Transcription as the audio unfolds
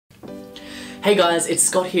Hey guys, it's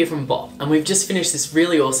Scott here from BOP, and we've just finished this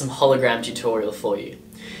really awesome hologram tutorial for you.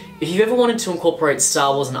 If you've ever wanted to incorporate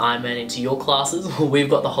Star Wars and Iron Man into your classes, well, we've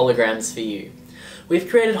got the holograms for you. We've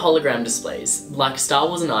created hologram displays, like Star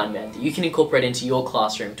Wars and Iron Man, that you can incorporate into your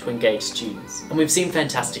classroom to engage students, and we've seen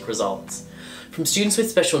fantastic results. From students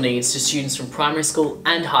with special needs to students from primary school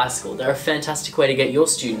and high school, they're a fantastic way to get your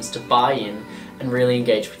students to buy in and really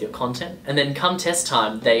engage with your content, and then come test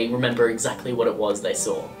time, they remember exactly what it was they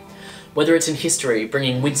saw. Whether it's in history,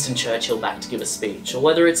 bringing Winston Churchill back to give a speech, or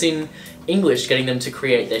whether it's in English, getting them to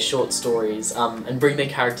create their short stories and bring their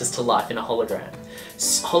characters to life in a hologram.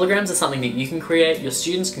 Holograms are something that you can create, your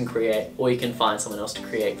students can create, or you can find someone else to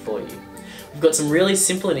create for you. We've got some really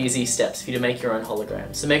simple and easy steps for you to make your own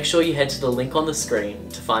hologram, so make sure you head to the link on the screen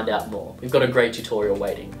to find out more. We've got a great tutorial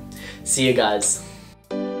waiting. See you guys.